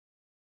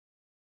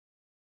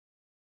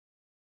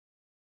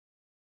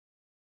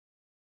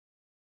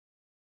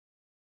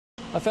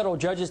A federal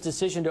judge's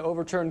decision to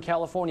overturn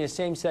California's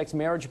same-sex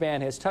marriage ban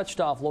has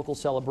touched off local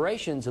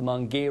celebrations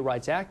among gay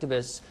rights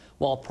activists,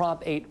 while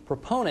Prop 8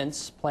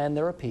 proponents plan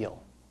their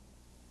appeal.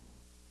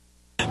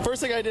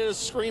 First thing I did is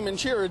scream and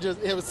cheer.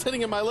 It was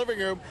sitting in my living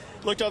room,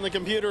 looked on the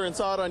computer and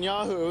saw it on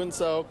Yahoo, and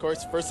so, of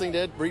course, first thing I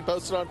did,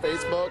 reposted on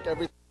Facebook,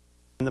 everything.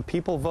 And the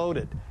people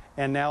voted,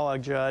 and now a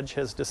judge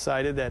has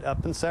decided that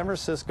up in San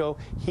Francisco,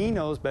 he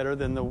knows better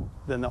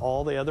than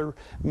all the other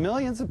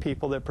millions of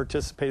people that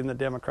participate in the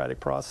democratic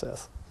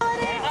process.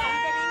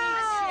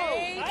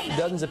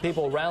 Dozens of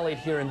people rallied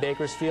here in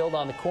Bakersfield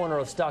on the corner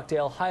of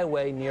Stockdale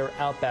Highway near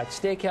Outback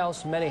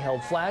Steakhouse. Many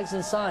held flags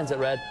and signs that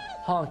read,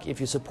 "Honk if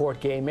you support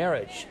gay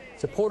marriage."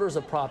 Supporters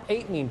of Prop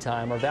 8,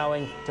 meantime, are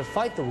vowing to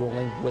fight the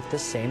ruling with the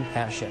same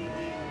passion.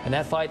 And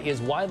that fight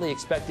is widely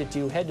expected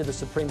to head to the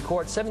Supreme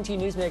Court.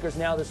 17 newsmakers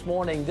now this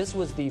morning. This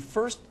was the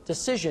first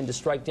decision to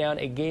strike down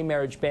a gay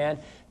marriage ban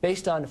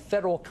based on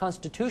federal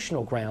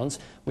constitutional grounds.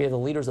 We have the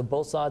leaders of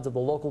both sides of the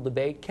local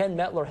debate. Ken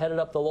Mettler headed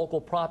up the local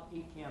Prop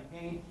 8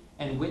 campaign,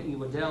 and Whitney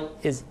Weddell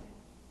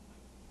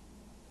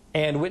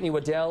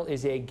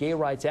is a gay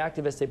rights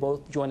activist. They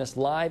both join us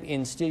live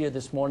in studio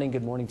this morning.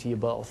 Good morning to you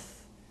both.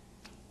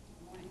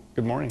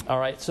 Good morning. All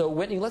right, so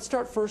Whitney, let's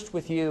start first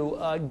with you.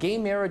 Gay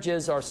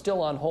marriages are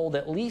still on hold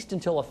at least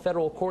until a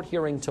federal court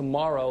hearing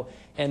tomorrow,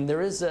 and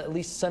there is at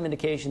least some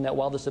indication that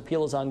while this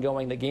appeal is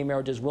ongoing, that gay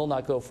marriages will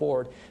not go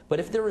forward. But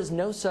if there is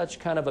no such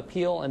kind of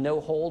appeal and no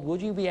hold, would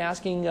you be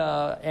asking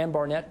Ann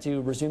Barnett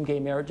to resume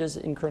gay marriages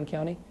in Kern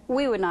County?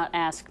 We would not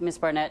ask Ms.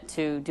 Barnett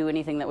to do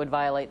anything that would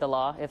violate the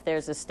law. If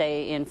there's a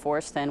stay in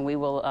force, then we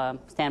will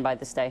stand by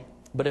the stay.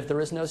 But if there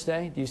is no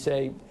stay, do you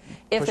say?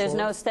 If there's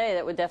no stay,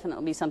 that would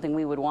definitely be something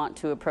we would want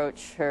to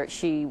approach her.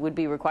 She would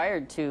be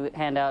required to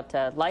hand out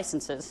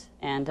licenses,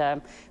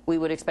 and we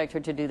would expect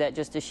her to do that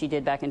just as she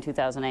did back in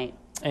 2008.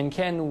 And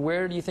Ken,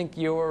 where do you think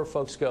your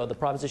folks go, the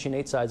Proposition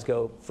 8 sides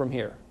go from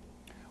here?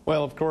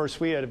 Well, of course,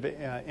 we had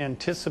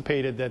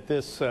anticipated that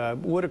this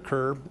would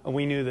occur.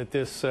 We knew that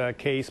this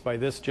case by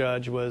this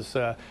judge was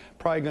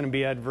probably going to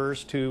be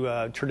adverse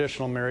to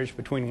traditional marriage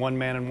between one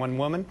man and one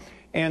woman.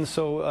 And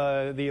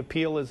so the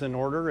appeal is in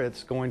order.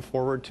 It's going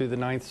forward to the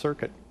Ninth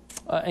Circuit.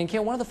 And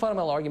Ken, one of the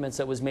fundamental arguments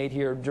that was made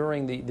here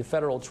during the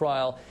federal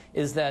trial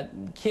is that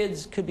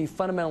kids could be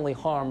fundamentally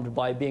harmed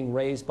by being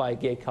raised by a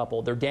gay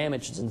couple. They're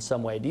damaged in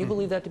some way. Do you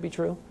believe that to be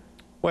true?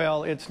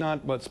 Well, it's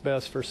not what's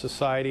best for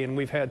society, and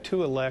we've had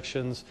 2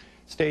 elections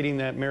stating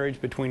that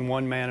marriage between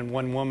one man and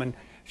one woman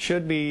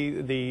should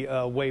be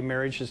the way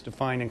marriage is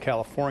defined in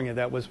California.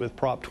 That was with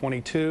Prop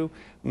 22.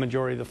 The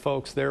majority of the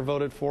folks there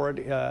voted for it,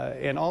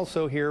 and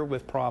also here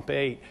with Prop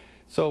 8.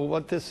 So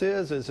what this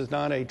is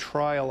not a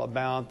trial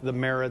about the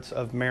merits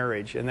of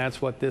marriage, and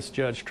that's what this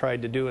judge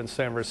tried to do in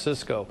San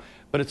Francisco.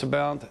 But it's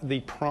about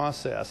the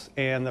process,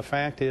 and the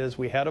fact is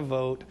we had a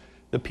vote.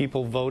 The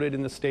people voted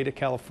in the state of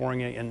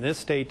California, in this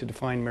state, to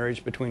define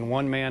marriage between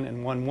one man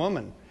and one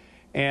woman.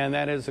 And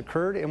that has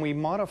occurred, and we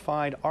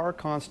modified our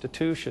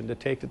Constitution to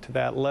take it to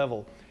that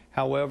level.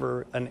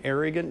 However, an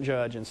arrogant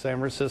judge in San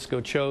Francisco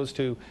chose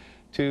to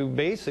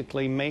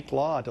basically make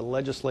law, to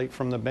legislate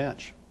from the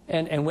bench.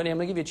 And Whitney, I'm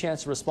going to give you a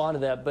chance to respond to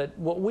that, but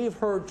what we've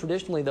heard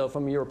traditionally, though,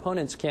 from your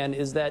opponents, Ken,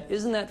 is that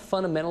isn't that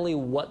fundamentally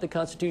what the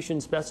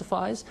Constitution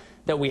specifies?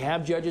 That we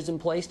have judges in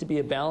place to be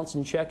a balance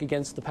and check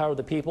against the power of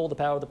the people, the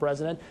power of the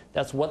president?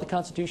 That's what the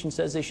Constitution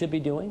says they should be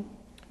doing?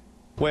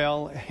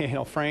 Well,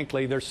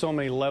 frankly, there's so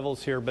many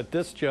levels here, but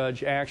this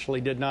judge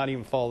actually did not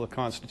even follow the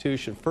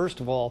Constitution.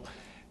 First of all,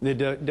 the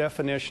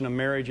definition of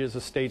marriage is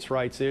a states'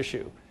 rights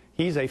issue.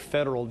 He's a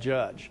federal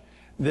judge.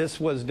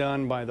 This was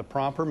done by the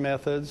proper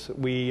methods.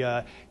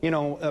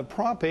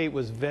 Prop 8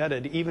 was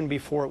vetted even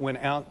before it went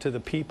out to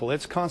the people.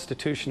 Its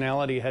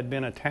constitutionality had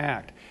been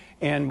attacked.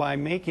 And by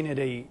making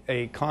it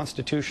a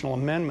constitutional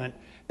amendment,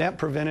 that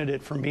prevented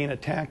it from being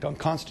attacked on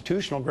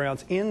constitutional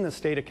grounds in the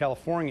state of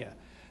California.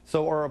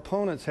 So our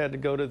opponents had to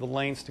go to the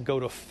lengths to go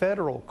to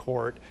federal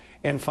court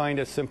and find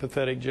a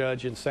sympathetic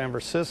judge in San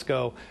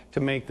Francisco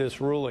to make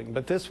this ruling.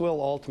 But this will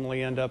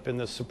ultimately end up in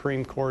the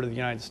Supreme Court of the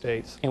United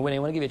States. And Whitney, I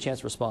want to give you a chance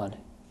to respond.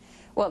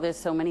 Well, there's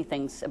so many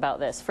things about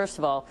this. First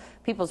of all,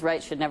 people's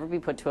rights should never be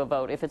put to a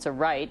vote. If it's a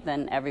right,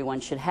 then everyone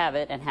should have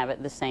it and have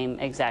it the same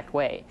exact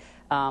way.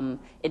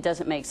 It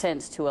doesn't make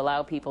sense to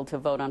allow people to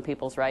vote on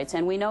people's rights.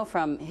 And we know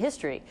from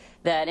history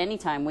that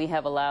anytime we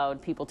have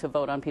allowed people to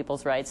vote on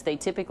people's rights, they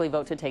typically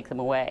vote to take them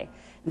away.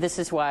 This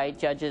is why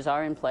judges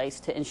are in place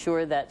to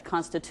ensure that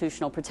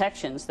constitutional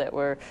protections that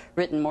were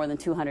written more than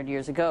 200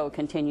 years ago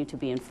continue to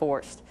be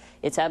enforced.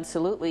 It's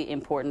absolutely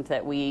important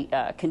that we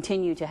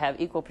continue to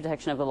have equal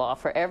protection of the law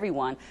for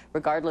everyone,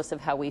 regardless of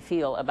how we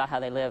feel about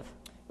how they live.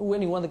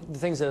 Whitney, one of the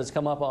things that has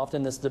come up often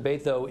in this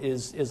debate, though,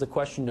 is the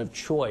question of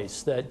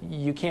choice, that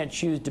you can't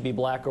choose to be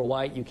black or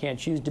white, you can't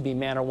choose to be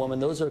man or woman.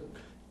 Those are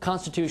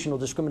constitutional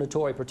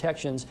discriminatory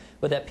protections,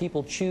 but that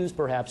people choose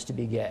perhaps to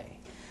be gay.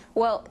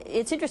 Well,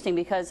 it's interesting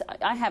because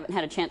I haven't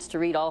had a chance to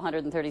read all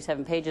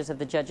 137 pages of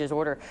the judge's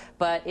order,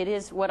 but it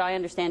is, what I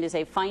understand, is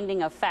a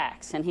finding of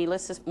facts, and he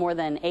lists more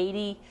than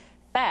 80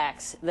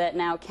 facts that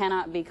now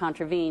cannot be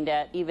contravened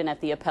even at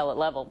the appellate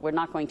level. We're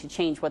not going to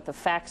change what the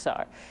facts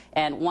are.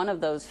 And one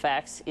of those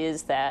facts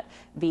is that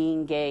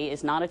being gay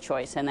is not a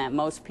choice, and that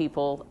most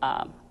people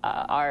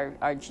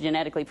are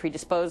genetically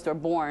predisposed or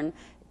born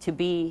to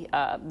be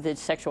the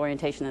sexual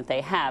orientation that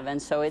they have.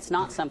 And so it's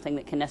not something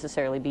that can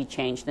necessarily be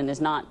changed and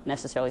is not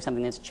necessarily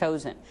something that's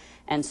chosen.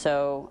 And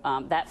so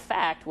that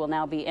fact will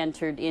now be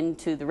entered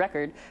into the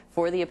record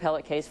for the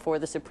appellate case for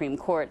the Supreme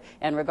Court.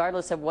 And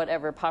regardless of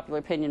whatever popular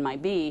opinion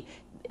might be,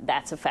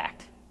 that's a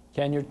fact.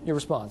 Ken, your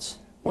response?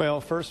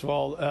 Well, first of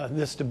all,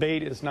 this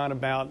debate is not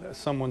about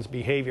someone's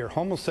behavior.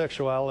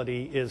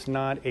 Homosexuality is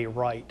not a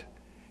right.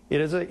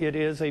 It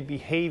is a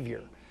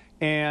behavior.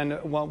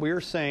 And what we're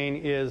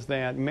saying is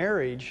that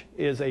marriage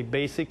is a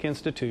basic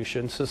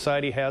institution.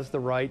 Society has the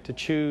right to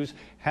choose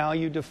how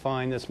you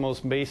define this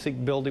most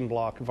basic building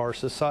block of our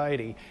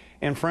society.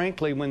 And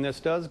frankly, when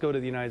this does go to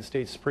the United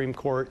States Supreme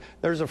Court,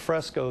 there's a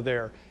fresco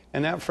there.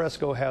 And that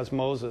fresco has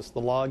Moses, the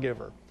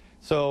lawgiver.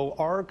 So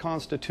our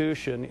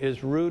Constitution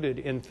is rooted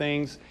in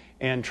things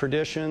and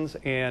traditions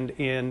and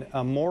in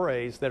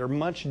mores that are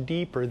much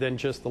deeper than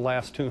just the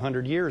last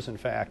 200 years, in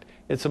fact.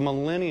 It's a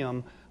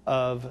millennium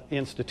of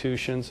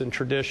institutions and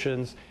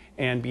traditions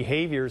and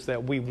behaviors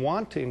that we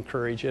want to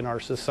encourage in our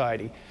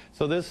society.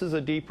 So this is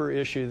a deeper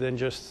issue than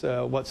just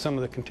what some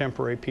of the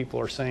contemporary people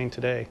are saying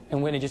today.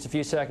 And Whitney, just a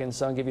few seconds,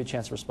 so I'll give you a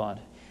chance to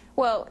respond.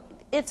 Well,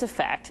 it's a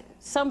fact.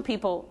 Some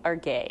people are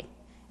gay.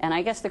 And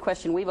I guess the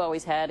question we've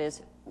always had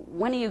is,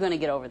 when are you going to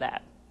get over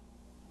that?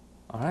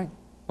 All right.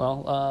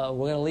 Well,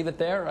 we're going to leave it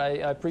there. I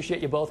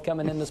appreciate you both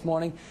coming in this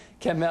morning.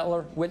 Ken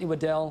Mettler, Whitney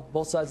Weddell,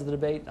 both sides of the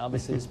debate.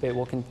 Obviously, this debate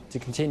will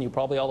continue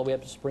probably all the way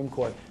up to the Supreme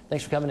Court.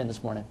 Thanks for coming in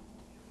this morning.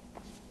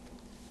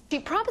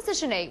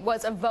 Proposition 8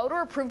 was a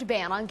voter-approved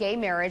ban on gay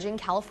marriage in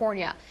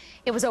California.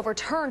 It was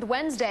overturned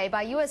Wednesday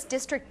by U.S.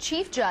 District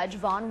Chief Judge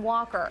Vaughn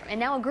Walker. And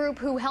now a group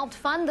who helped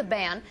fund the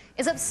ban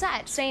is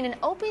upset, saying an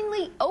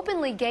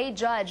openly gay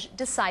judge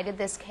decided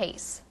this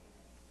case.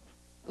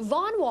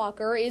 Vaughn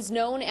Walker is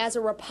known as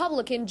a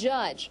Republican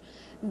judge,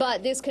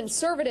 but this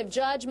conservative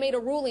judge made a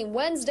ruling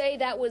Wednesday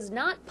that was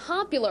not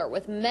popular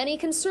with many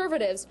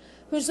conservatives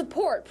who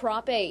support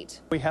Prop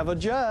 8. We have a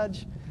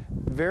judge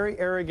very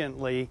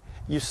arrogantly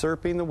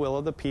usurping the will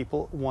of the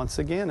people once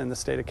again in the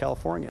state of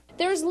California.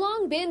 There's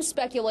long been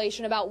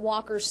speculation about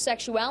Walker's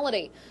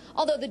sexuality,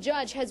 although the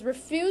judge has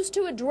refused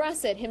to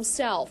address it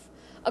himself.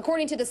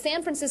 According to the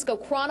San Francisco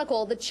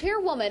Chronicle, the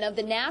chairwoman of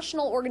the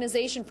National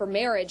Organization for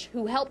Marriage,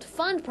 who helped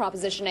fund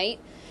Proposition 8,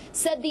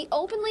 said the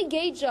openly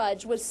gay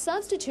judge was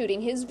substituting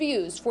his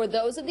views for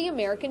those of the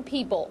American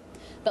people.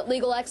 But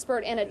legal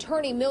expert and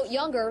attorney Milt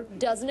Younger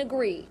doesn't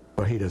agree.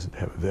 Well, he doesn't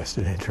have a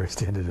vested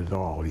interest in it at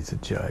all. He's a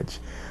judge.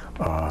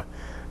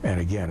 And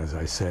again, as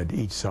I said,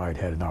 each side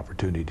had an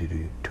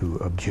opportunity to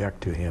object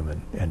to him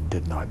and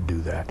did not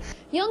do that.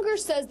 Younger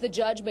says the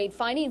judge made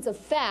findings of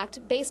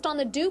fact based on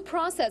the Due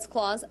Process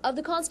Clause of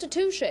the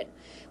Constitution,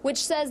 which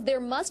says there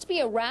must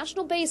be a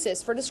rational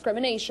basis for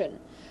discrimination.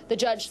 The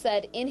judge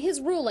said in his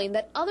ruling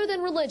that other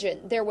than religion,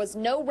 there was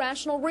no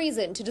rational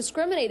reason to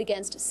discriminate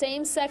against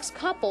same-sex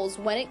couples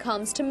when it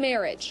comes to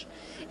marriage.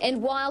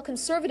 And while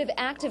conservative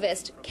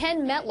activist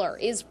Ken Mettler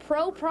is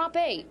pro-Prop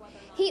 8,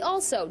 he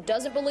also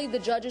doesn't believe the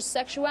judge's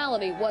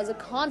sexuality was a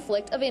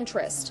conflict of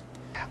interest.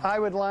 I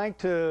would like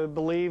to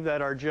believe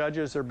that our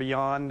judges are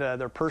beyond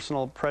their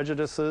personal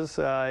prejudices.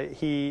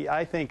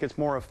 I think it's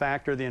more a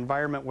factor of the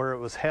environment where it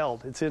was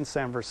held. It's in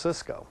San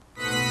Francisco.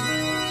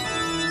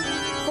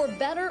 For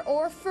better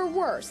or for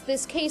worse,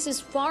 this case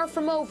is far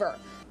from over.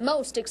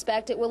 Most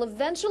expect it will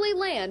eventually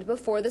land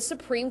before the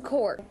Supreme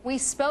Court. We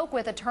spoke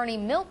with attorney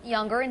Milt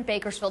Younger in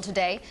Bakersfield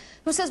today,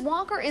 who says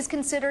Walker is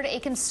considered a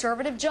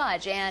conservative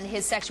judge and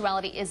his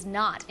sexuality is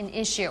not an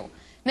issue.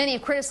 Many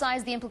have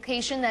criticized the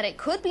implication that it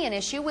could be an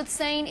issue, with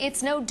saying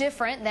it's no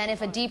different than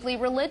if a deeply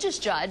religious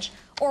judge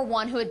or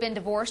one who had been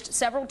divorced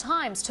several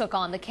times took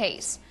on the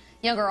case.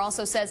 Younger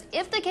also says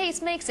if the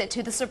case makes it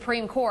to the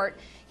Supreme Court,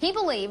 he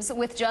believes,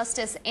 with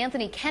Justice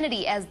Anthony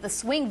Kennedy as the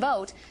swing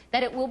vote,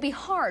 that it will be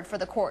hard for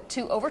the court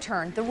to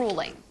overturn the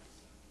ruling.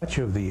 Much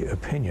of the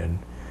opinion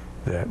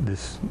that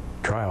this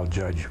trial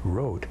judge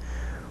wrote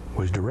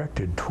was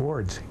directed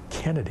towards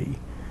Kennedy,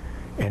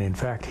 and in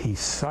fact he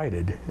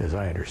cited, as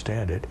I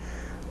understand it,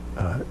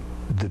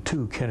 the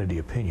two Kennedy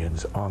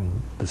opinions on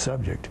the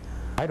subject.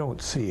 I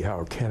don't see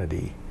how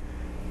Kennedy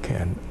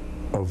can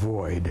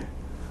avoid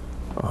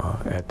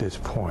at this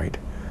point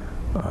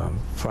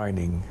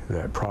finding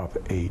that Prop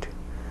 8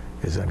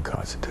 is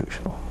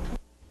unconstitutional.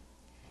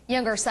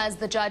 Younger says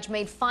the judge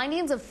made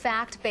findings of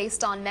fact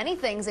based on many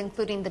things,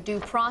 including the Due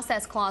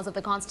Process Clause of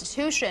the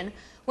Constitution,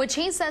 which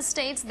he says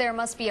states there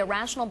must be a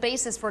rational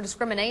basis for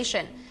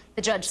discrimination.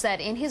 The judge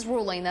said in his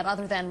ruling that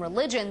other than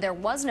religion, there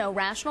was no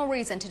rational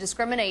reason to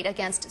discriminate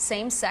against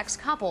same-sex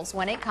couples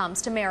when it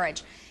comes to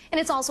marriage. And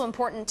it's also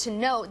important to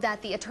note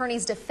that the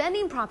attorneys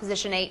defending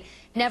Proposition 8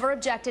 never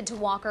objected to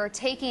Walker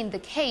taking the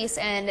case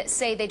and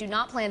say they do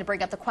not plan to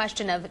bring up the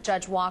question of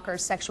Judge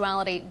Walker's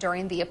sexuality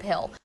during the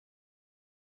appeal.